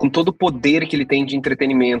Rio, com todo o poder que ele tem de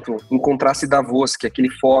entretenimento, encontrasse Davos, que é aquele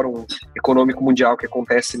fórum econômico mundial que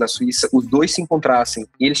acontece na Suíça, os dois se encontrassem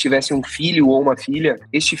e eles tivessem um filho ou uma filha,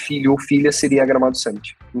 este filho ou filha seria a Gramado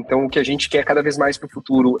Summit. Então, o que a gente quer cada vez mais para o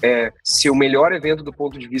futuro é ser o melhor evento do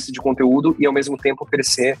ponto de vista de conteúdo e, ao mesmo tempo,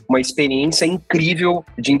 oferecer uma experiência incrível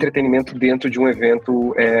de entretenimento dentro de um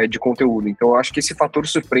evento de conteúdo. Então, eu acho que esse fator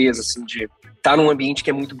surpresa, assim, de estar num ambiente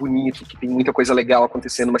que é muito bonito, que tem muita coisa legal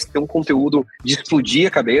acontecendo, mas que tem um conteúdo de explodir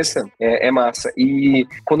a cabeça, é massa. E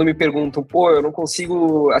quando me perguntam, pô, eu não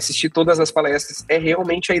consigo assistir todas as palestras, é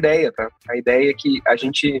realmente a ideia, tá? A ideia é que a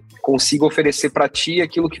gente consiga oferecer para ti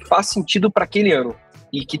aquilo que faz sentido para aquele ano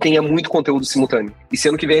e que tenha muito conteúdo simultâneo. E se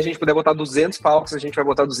ano que vem a gente puder botar 200 palcos, a gente vai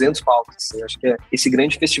botar 200 palcos. Assim. Acho que é esse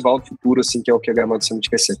grande festival do futuro, assim, que é o que a Gramado Summit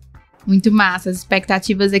quer ser. Muito massa, as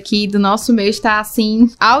expectativas aqui do nosso meio está assim,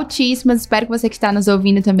 altíssimas. Espero que você que está nos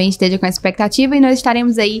ouvindo também esteja com essa expectativa e nós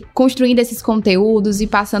estaremos aí construindo esses conteúdos e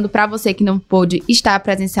passando para você que não pôde estar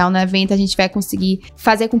presencial no evento, a gente vai conseguir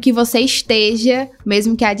fazer com que você esteja,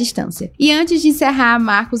 mesmo que à distância. E antes de encerrar,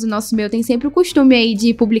 Marcos, o nosso meio tem sempre o costume aí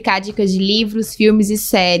de publicar dicas de livros, filmes e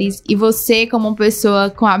séries, e você, como uma pessoa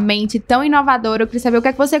com a mente tão inovadora, eu queria saber o que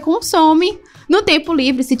é que você consome no tempo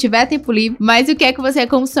livre, se tiver tempo livre, mas o que é que você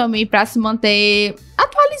consome para se manter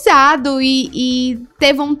atualizado e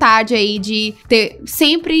ter vontade aí de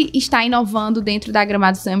sempre estar inovando dentro da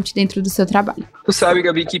Gramado Summit, dentro do seu trabalho. Tu sabe,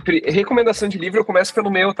 Gabi, que recomendação de livro eu começo pelo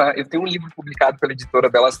meu, tá? Eu tenho um livro publicado pela editora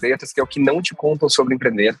Belas Letras, que é O Que Não Te Contam Sobre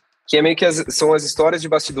Empreender, que é meio que são as histórias de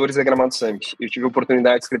bastidores da Gramado Summit. Eu tive a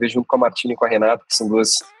oportunidade de escrever junto com a Martina e com a Renata, que são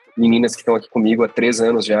duas meninas que estão aqui comigo há 3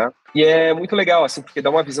 anos já. E é muito legal, assim, porque dá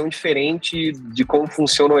uma visão diferente de como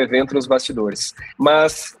funciona o evento nos bastidores.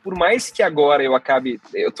 Mas, por mais que agora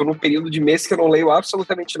eu tô num período de mês que eu não leio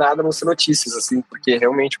absolutamente nada, a não ser notícias, assim, porque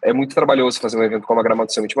realmente é muito trabalhoso fazer um evento como a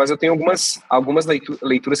Gramado Summit. Mas eu tenho algumas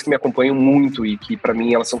leituras que me acompanham muito e que, para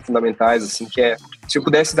mim, elas são fundamentais, assim, que é, se eu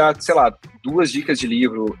pudesse dar, sei lá, 2 dicas de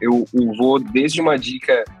livro, eu vou desde uma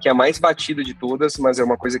dica que é a mais batida de todas, mas é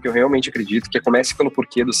uma coisa que eu realmente acredito, que é Comece pelo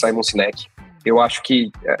Porquê, do Simon Sinek. Eu acho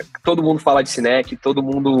que todo mundo fala de Sinek, todo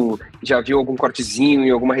mundo já viu algum cortezinho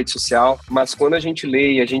em alguma rede social, mas quando a gente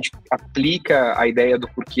lê e a gente aplica a ideia do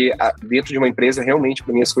porquê dentro de uma empresa, realmente,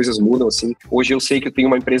 para mim, as coisas mudam, assim. Hoje eu sei que eu tenho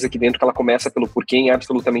uma empresa aqui dentro que ela começa pelo porquê em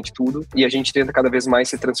absolutamente tudo, e a gente tenta cada vez mais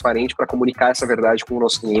ser transparente para comunicar essa verdade com o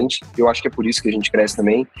nosso cliente. Eu acho que é por isso que a gente cresce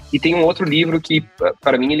também. E tem um outro livro que,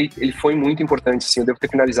 para mim, ele foi muito importante, assim. Eu devo ter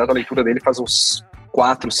finalizado a leitura dele faz uns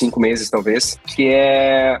 4, 5 meses, talvez, que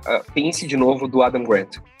é Pense de Novo, do Adam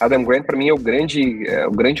Grant. Adam Grant, para mim, é o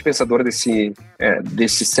grande pensador desse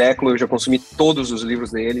século. Eu já consumi todos os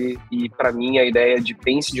livros dele e, para mim, a ideia de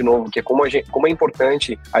Pense de Novo, que é como é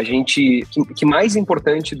importante a gente... que mais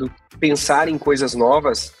importante do pensar em coisas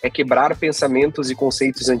novas é quebrar pensamentos e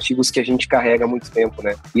conceitos antigos que a gente carrega há muito tempo,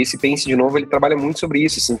 né? E esse Pense de Novo, ele trabalha muito sobre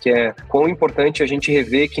isso, assim, que é quão importante a gente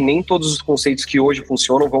rever que nem todos os conceitos que hoje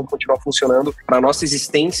funcionam vão continuar funcionando para a nossa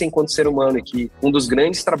existência enquanto ser humano, e que um dos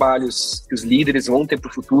grandes trabalhos que os líderes vão ter para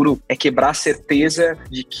o futuro é quebrar a certeza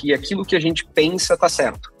de que aquilo que a gente pensa está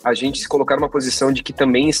certo. A gente se colocar numa posição de que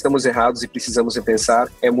também estamos errados e precisamos repensar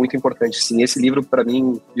é muito importante. Sim, esse livro, para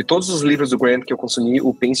mim, de todos os livros do Grant que eu consumi,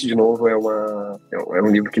 o Pense de Novo é um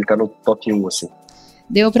livro que ele está no top 1, assim.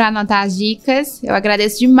 Deu para anotar as dicas. Eu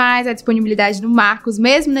agradeço demais a disponibilidade do Marcos,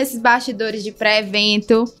 mesmo nesses bastidores de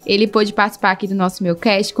pré-evento. Ele pôde participar aqui do nosso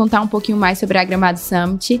Meilcast, contar um pouquinho mais sobre a Gramado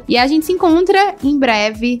Summit. E a gente se encontra em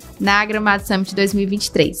breve na Gramado Summit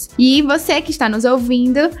 2023. E você que está nos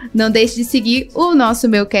ouvindo, não deixe de seguir o nosso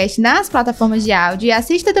Meilcast nas plataformas de áudio e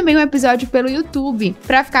assista também um episódio pelo YouTube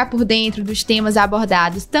para ficar por dentro dos temas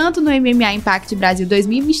abordados tanto no MMA Impact Brasil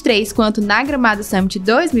 2023 quanto na Gramado Summit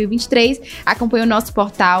 2023. Acompanhe o nosso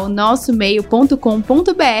portal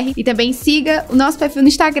nossomeio.com.br e também siga o nosso perfil no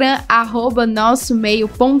Instagram,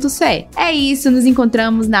 @nossomeio.ce. É isso, nos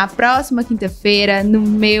encontramos na próxima quinta-feira, no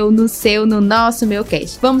meu, no seu, no nosso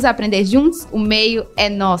Meilcast. Vamos aprender juntos? O meio é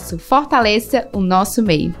nosso. Fortaleça o nosso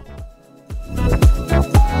meio.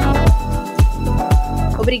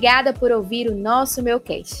 Obrigada por ouvir o nosso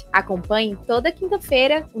Meilcast. Acompanhe toda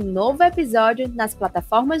quinta-feira um novo episódio nas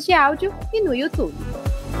plataformas de áudio e no YouTube.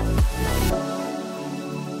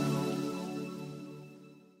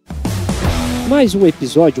 Mais um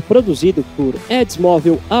episódio produzido por Ads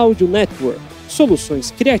Móvel Audio Network, soluções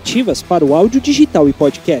criativas para o áudio digital e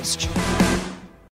podcast.